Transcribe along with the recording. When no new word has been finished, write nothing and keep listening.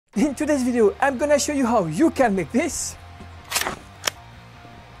In today's video, I'm gonna show you how you can make this.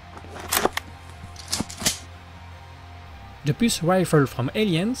 The Pulse Rifle from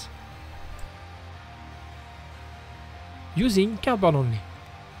Aliens using cardboard only.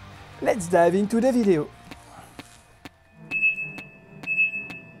 Let's dive into the video.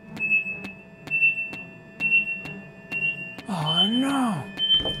 Oh no!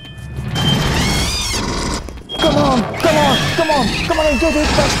 Come on, and do it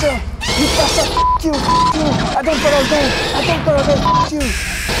faster! You faster, f*** you! I don't follow them, f*** you!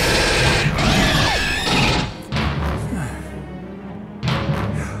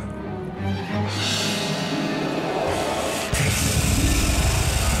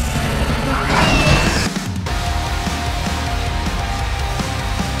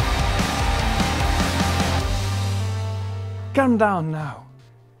 Calm down now.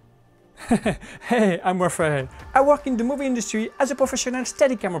 Hey, I'm Raphael. I work in the movie industry as a professional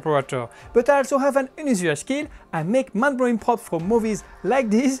Steadicam operator, but I also have an unusual skill. I make mind-blowing props for movies like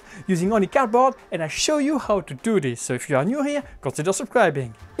this using only cardboard, and I show you how to do this. So if you are new here, consider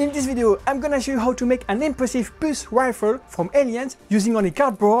subscribing. In this video, I'm gonna show you how to make an impressive Pulse Rifle from Aliens using only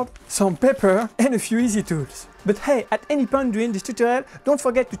cardboard, some paper and a few easy tools. But hey, at any point during this tutorial, don't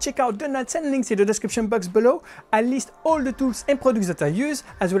forget to check out the notes and links in the description box below. I list all the tools and products that I use,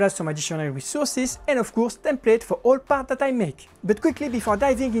 as well as some additional resources and of course templates for all parts that I make. But quickly before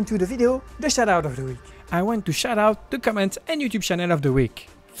diving into the video, the shout out of the week. I want to shout out the comments and YouTube channel of the week.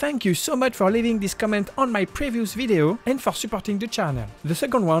 Thank you so much for leaving this comment on my previous video and for supporting the channel. The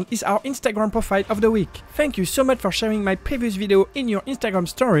second one is our Instagram profile of the week. Thank you so much for sharing my previous video in your Instagram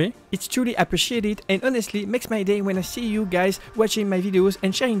story. It's truly appreciated and honestly makes my day when I see you guys watching my videos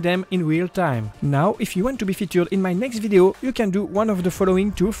and sharing them in real time. Now, if you want to be featured in my next video, you can do one of the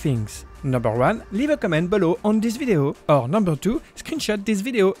following two things. Number 1, leave a comment below on this video. Or number 2, screenshot this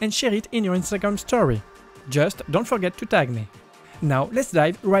video and share it in your Instagram story. Just don't forget to tag me. Now let's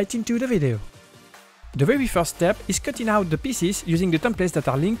dive right into the video. The very first step is cutting out the pieces using the templates that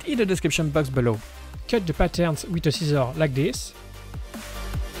are linked in the description box below. Cut the patterns with a scissor like this.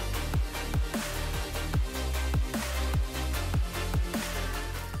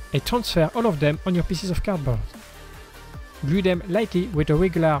 And transfer all of them on your pieces of cardboard. Glue them lightly with a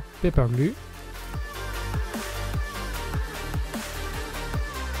regular paper glue.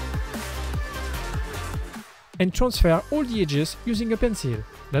 And transfer all the edges using a pencil,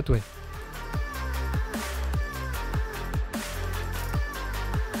 that way.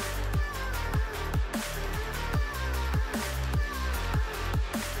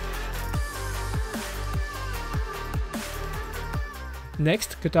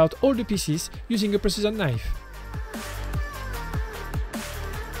 Next, cut out all the pieces using a precision knife.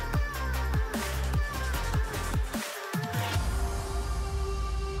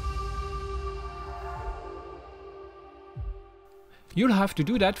 You'll have to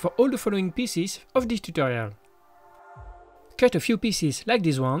do that for all the following pieces of this tutorial. Cut a few pieces like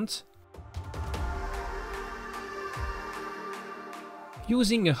these ones.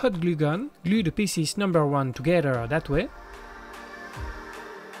 Using a hot glue gun, glue the pieces number 1 together that way.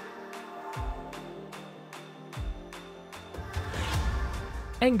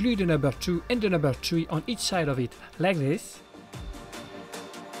 And glue the number 2 and the number 3 on each side of it like this.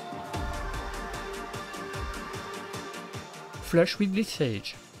 Flush with this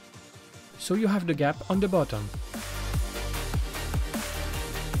edge, so you have the gap on the bottom.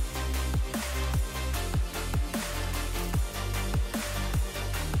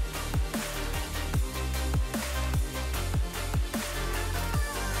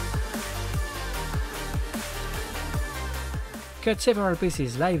 Cut several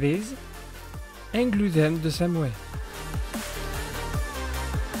pieces like this and glue them the same way.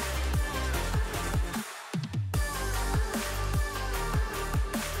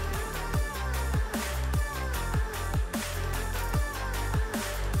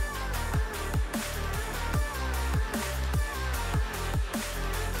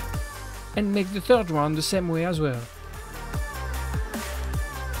 And make the third one the same way as well.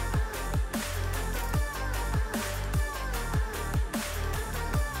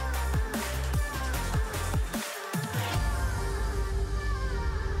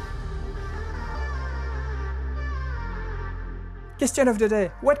 Question of the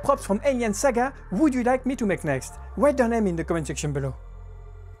day: what props from Alien Saga would you like me to make next? Write their name in the comment section below.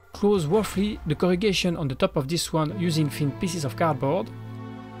 Close roughly the corrugation on the top of this one using thin pieces of cardboard.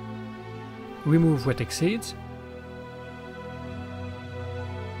 Remove what exceeds.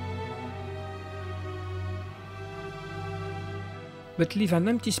 But leave an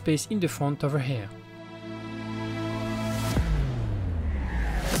empty space in the front over here.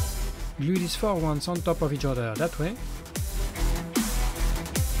 Glue these 4 ones on top of each other that way,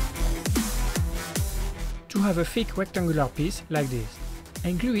 to have a thick rectangular piece like this,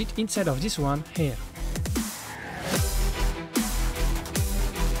 and glue it inside of this one here.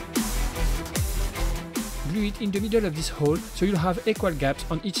 Glue it in the middle of this hole so you'll have equal gaps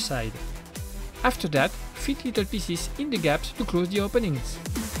on each side. After that, fit little pieces in the gaps to close the openings.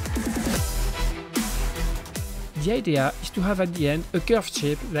 The idea is to have at the end a curved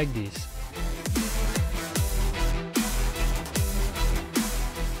shape like this.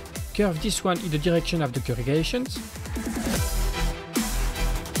 Curve this one in the direction of the corrugations.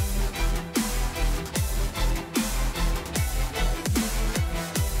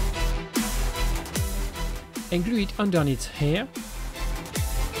 And glue it underneath here,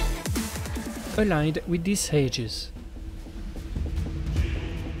 aligned with these edges.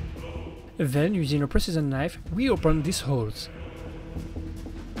 Then, using a precision knife, we open these holes.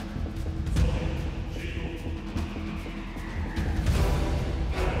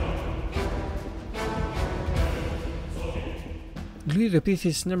 Glue the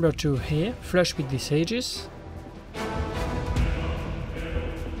pieces number 2 here, flush with these edges.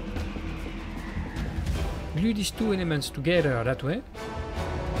 Glue these 2 elements together that way.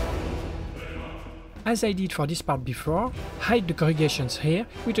 As I did for this part before, hide the corrugations here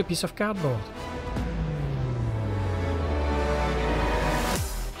with a piece of cardboard.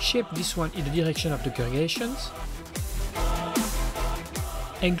 Shape this one in the direction of the corrugations.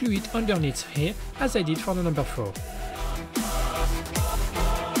 And glue it underneath here, as I did for the number 4.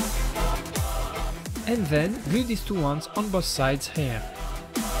 And then glue these 2 ones on both sides here.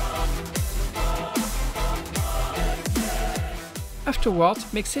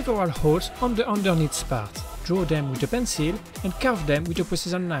 Afterwards, make several holes on the underneath part. Draw them with a pencil and carve them with a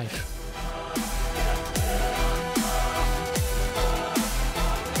precision knife.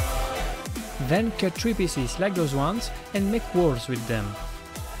 Then cut 3 pieces like those ones and make walls with them.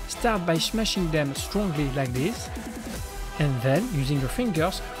 Start by smashing them strongly like this, and then, using your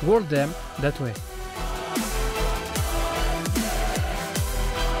fingers, roll them that way.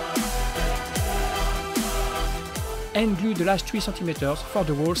 And glue the last 3 cm for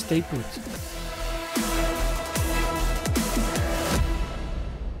the wall stay put.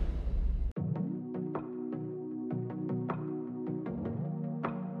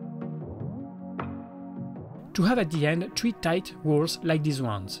 To have at the end 3 tight walls like these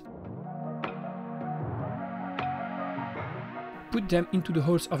ones. Put them into the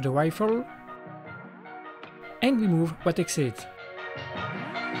holes of the rifle and remove what exceeds.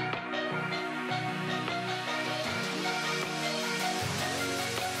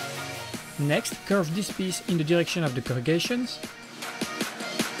 Next, curve this piece in the direction of the corrugations.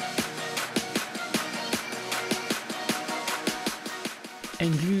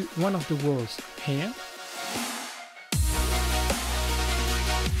 And glue one of the walls here.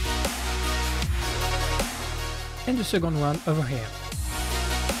 And the second one over here.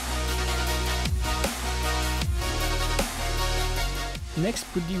 Next,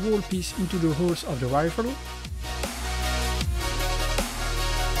 put the wall piece into the holes of the rifle.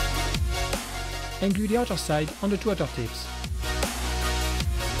 And glue the outer side on the 2 outer tips.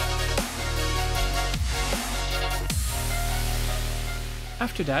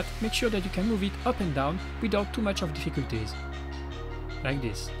 After that, make sure that you can move it up and down without too much of difficulties. Like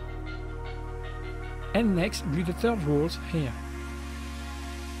this. And next, glue the third walls here.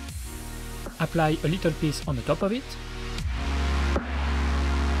 Apply a little piece on the top of it.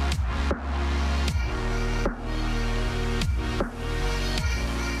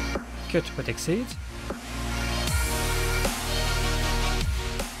 Cut what exceeds.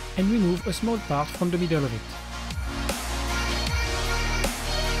 And remove a small part from the middle of it.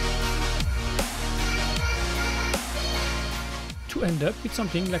 To end up with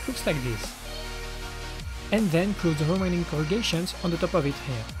something that looks like this. And then close the remaining corrugations on the top of it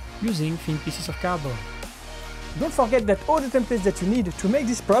here, using thin pieces of cardboard. Don't forget that all the templates that you need to make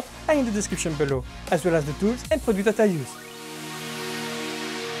this prop are in the description below, as well as the tools and products that I use.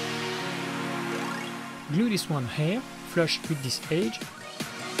 Glue this one here, flush with this edge,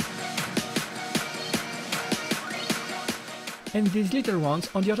 and these little ones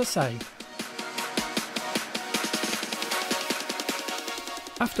on the other side.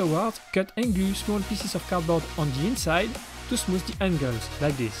 Afterwards, cut and glue small pieces of cardboard on the inside to smooth the angles,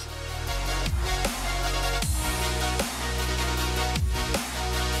 like this.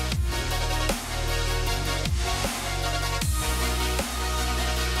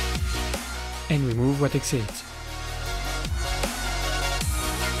 And remove what exceeds.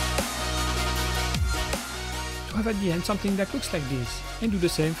 To have at the end something that looks like this, and do the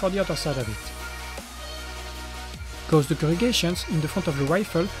same for the other side of it. Close the corrugations in the front of the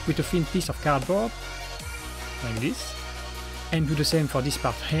rifle with a thin piece of cardboard, like this, and do the same for this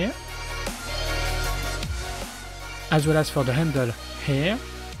part here, as well as for the handle here,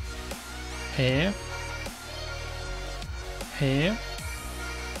 here, here,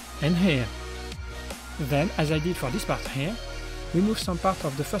 and here. Then, as I did for this part here, remove some part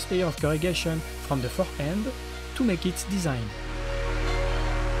of the first layer of corrugation from the forehand to make its design.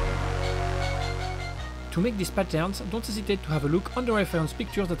 To make these patterns, don't hesitate to have a look on the reference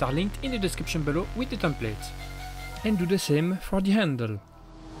pictures that are linked in the description below with the template. And do the same for the handle.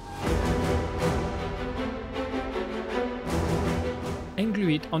 And glue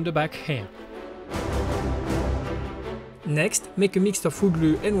it on the back here. Next, make a mix of wood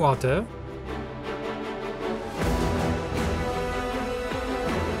glue and water.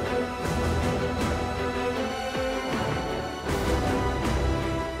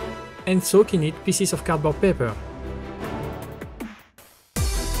 And soak in it pieces of cardboard paper.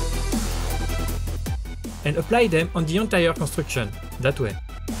 And apply them on the entire construction, that way.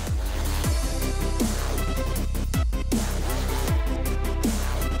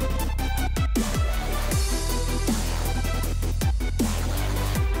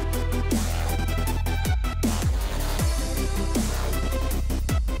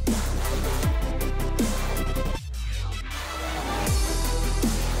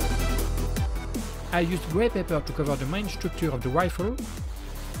 I used grey paper to cover the main structure of the rifle,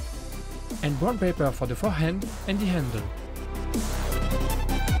 and brown paper for the forehand and the handle.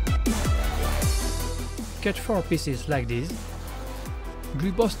 Cut 4 pieces like this.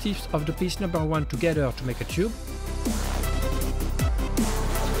 Glue both tips of the piece number 1 together to make a tube.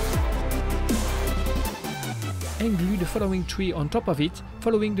 And glue the following 3 on top of it,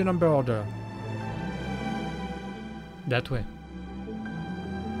 following the number order. That way.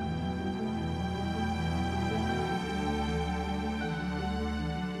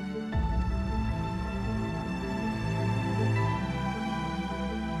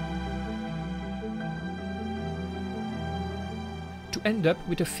 To end up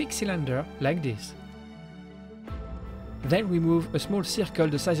with a thick cylinder like this. Then remove a small circle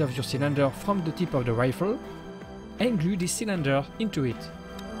the size of your cylinder from the tip of the rifle and glue this cylinder into it.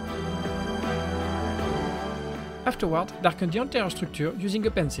 Afterward, darken the entire structure using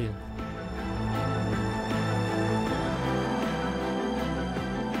a pencil.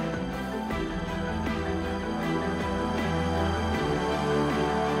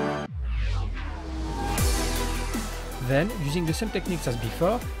 Then, using the same techniques as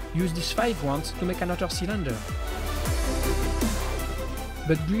before, use these 5 ones to make another cylinder.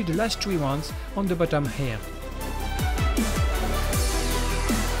 But glue the last 3 ones on the bottom here.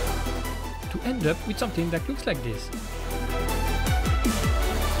 To end up with something that looks like this.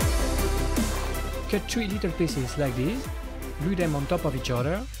 Cut 3 little pieces like this, glue them on top of each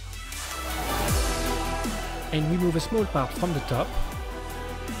other, and remove a small part from the top,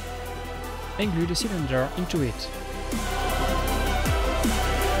 and glue the cylinder into it.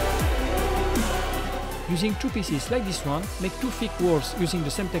 Using 2 pieces like this one, make 2 thick walls using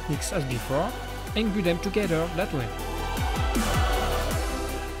the same techniques as before, and glue them together that way.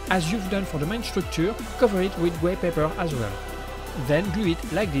 As you've done for the main structure, cover it with grey paper as well. Then glue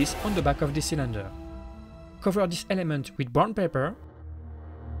it like this on the back of the cylinder. Cover this element with brown paper,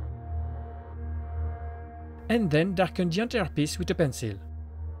 and then darken the entire piece with a pencil.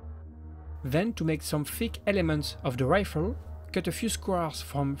 Then, to make some thick elements of the rifle, cut a few squares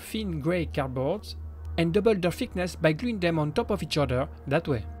from thin grey cardboard and double their thickness by gluing them on top of each other that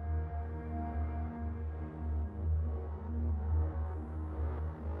way.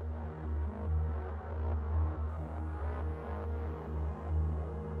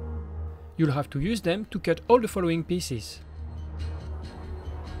 You'll have to use them to cut all the following pieces.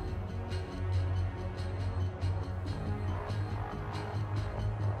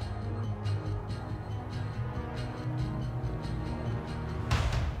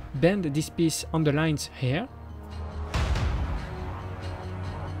 Bend this piece on the lines here.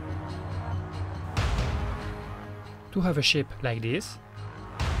 To have a shape like this.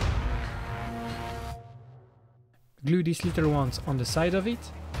 Glue these little ones on the side of it.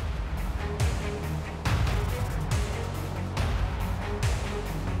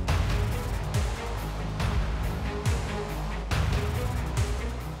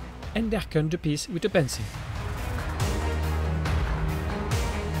 And darken the piece with a pencil.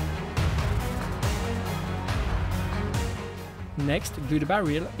 Next, glue the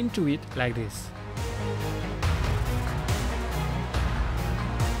barrel into it like this.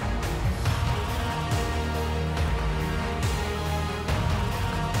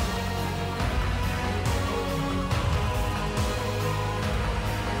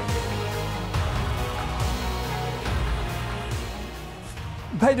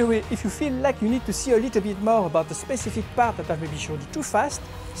 By the way, if you feel like you need to see a little bit more about a specific part that I've maybe showed you too fast,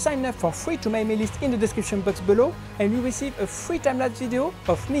 sign up for free to my email list in the description box below and you'll receive a free time-lapse video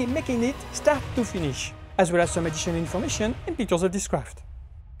of me making it start to finish, as well as some additional information and pictures of this craft.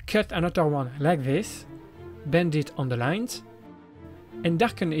 Cut another one like this, bend it on the lines, and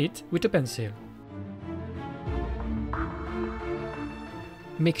darken it with a pencil.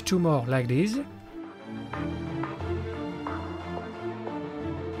 Make two more like this.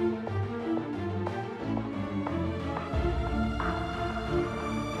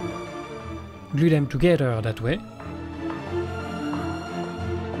 Glue them together that way.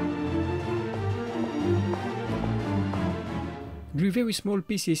 Glue very small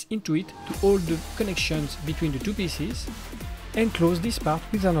pieces into it to hold the connections between the two pieces and close this part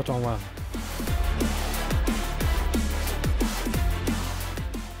with another one.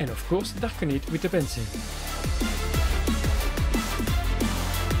 And of course darken it with a pencil.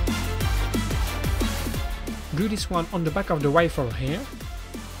 Glue this one on the back of the rifle here,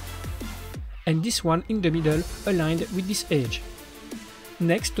 and this one in the middle aligned with this edge.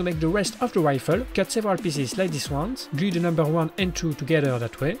 Next, to make the rest of the rifle, cut several pieces like this ones, glue the number 1 and 2 together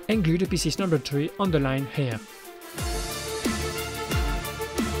that way, and glue the pieces number 3 on the line here.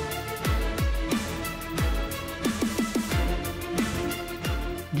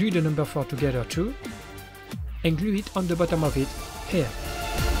 Glue the number 4 together too, and glue it on the bottom of it here.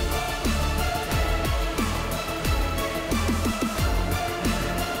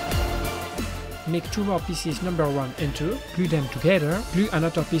 Make two more pieces number 1 and 2, glue them together, glue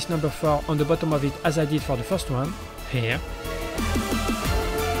another piece number 4 on the bottom of it as I did for the first one, here,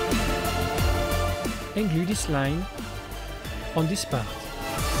 and glue this line on this part.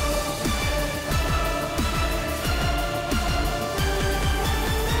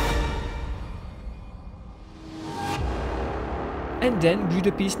 And then glue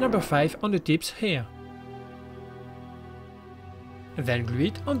the piece number 5 on the tips here. Then glue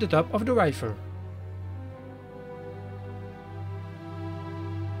it on the top of the rifle.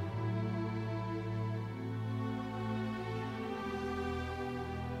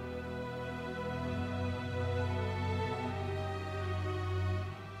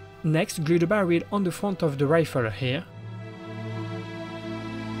 Next, glue the barrel on the front of the rifle here.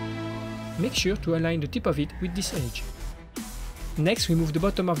 Make sure to align the tip of it with this edge. Next, remove the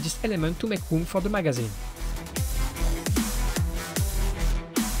bottom of this element to make room for the magazine.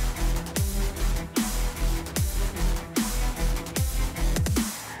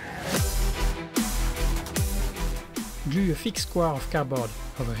 Glue a thick square of cardboard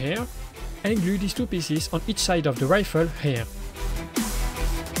over here, and glue these two pieces on each side of the rifle here.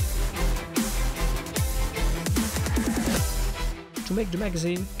 To make the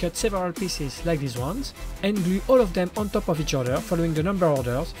magazine, cut several pieces like these ones, and glue all of them on top of each other following the number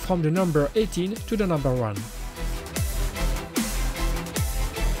orders from the number 18 to the number 1.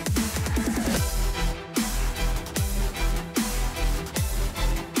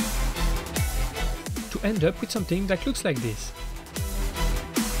 To end up with something that looks like this.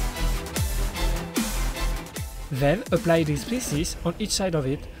 Then apply these pieces on each side of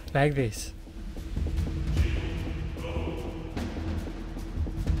it like this.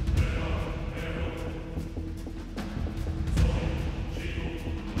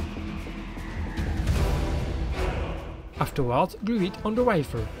 Afterwards, glue it on the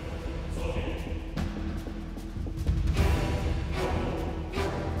rifle.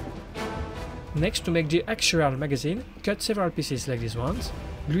 Next, to make the actual magazine, cut several pieces like these ones,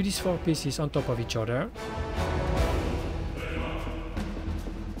 glue these 4 pieces on top of each other,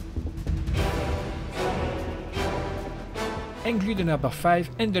 and glue the number 5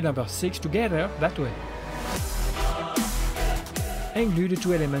 and the number 6 together that way, and glue the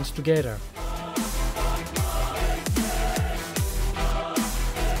two elements together.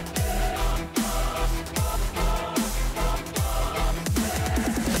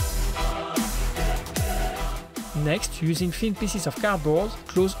 Next, using thin pieces of cardboard,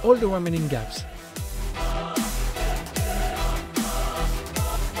 close all the remaining gaps.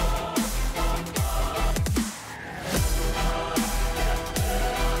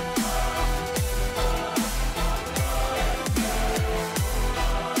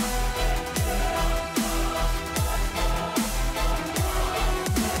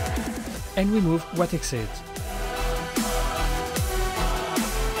 And remove what exceeds.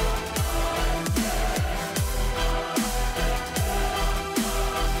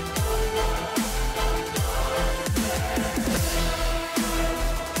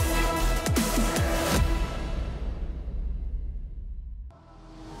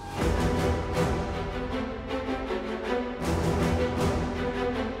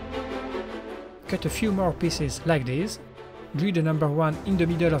 cut a few more pieces like this, glue the number 1 in the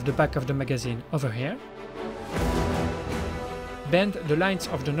middle of the back of the magazine over here, bend the lines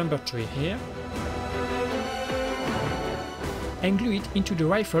of the number 3 here, and glue it into the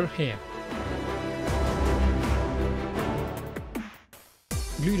rifle here.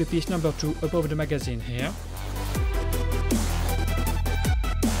 Glue the piece number 2 above the magazine here,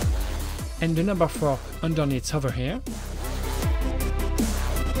 and the number 4 underneath over here,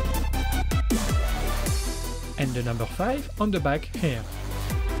 and the number 5 on the back here.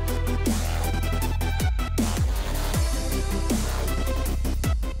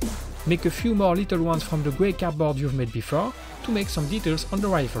 Make a few more little ones from the grey cardboard you've made before to make some details on the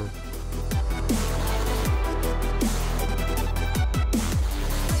rifle.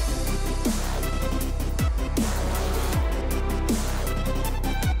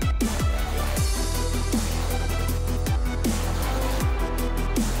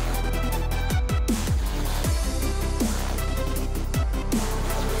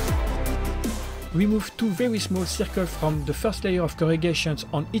 Remove 2 very small circles from the first layer of corrugations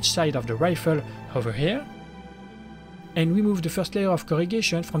on each side of the rifle over here, and remove the first layer of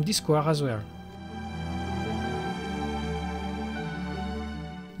corrugation from this square as well.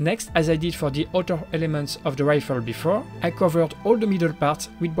 Next, as I did for the outer elements of the rifle before, I covered all the middle parts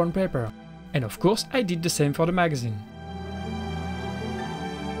with bond paper, and of course I did the same for the magazine.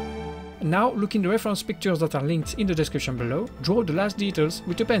 Now, look in the reference pictures that are linked in the description below, draw the last details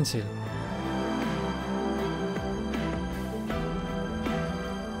with a pencil.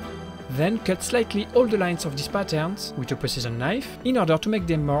 Then cut slightly all the lines of these patterns with a precision knife in order to make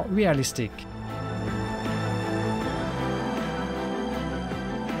them more realistic.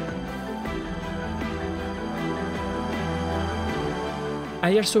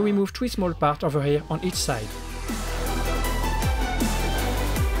 I also removed 3 small parts over here on each side.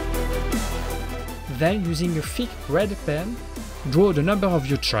 Then, using a thick red pen, draw the number of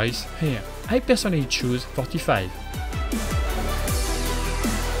your choice here. I personally choose 45.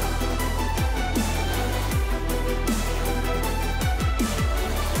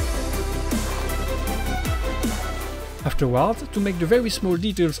 Afterwards, to make the very small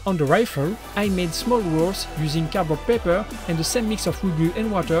details on the rifle, I made small rolls using cardboard paper and the same mix of wood glue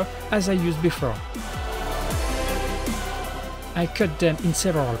and water as I used before. I cut them in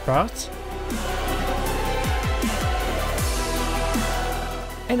several parts,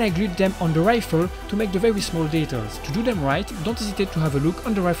 and I glued them on the rifle to make the very small details. To do them right, don't hesitate to have a look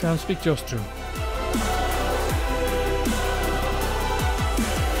on the reference pictures too.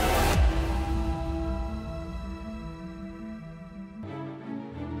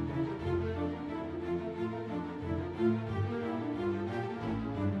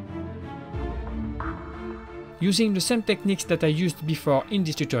 Using the same techniques that I used before in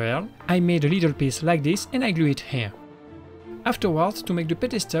this tutorial, I made a little piece like this and I glue it here. Afterwards, to make the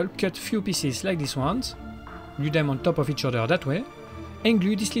pedestal, cut few pieces like these ones, glue them on top of each other that way, and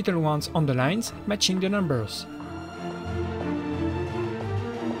glue these little ones on the lines, matching the numbers.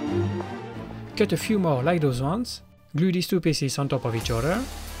 Cut a few more like those ones, glue these 2 pieces on top of each other,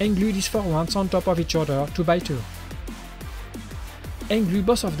 and glue these 4 ones on top of each other 2 by 2. And glue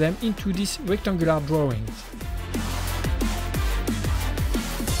both of them into these rectangular drawings.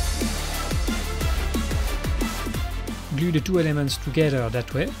 Glue the 2 elements together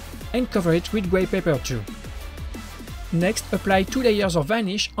that way, and cover it with grey paper too. Next, apply 2 layers of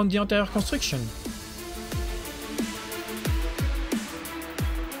varnish on the entire construction.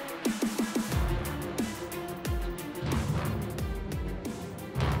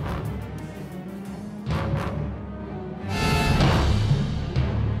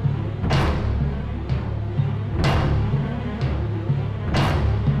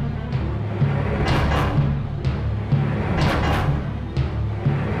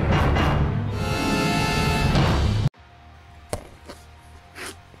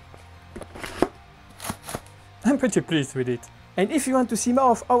 I'm pretty pleased with it. And if you want to see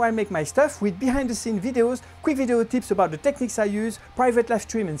more of how I make my stuff with behind the scene videos, quick video tips about the techniques I use, private live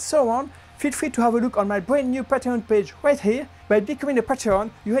stream and so on, feel free to have a look on my brand new Patreon page right here. By becoming a Patreon,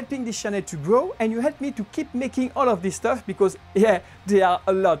 you're helping this channel to grow and you help me to keep making all of this stuff because yeah, they are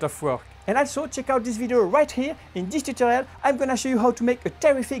a lot of work. And also check out this video right here. In this tutorial, I'm gonna show you how to make a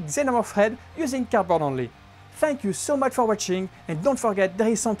terrific xenomorph head using cardboard only. Thank you so much for watching and don't forget there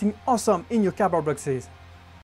is something awesome in your cardboard boxes.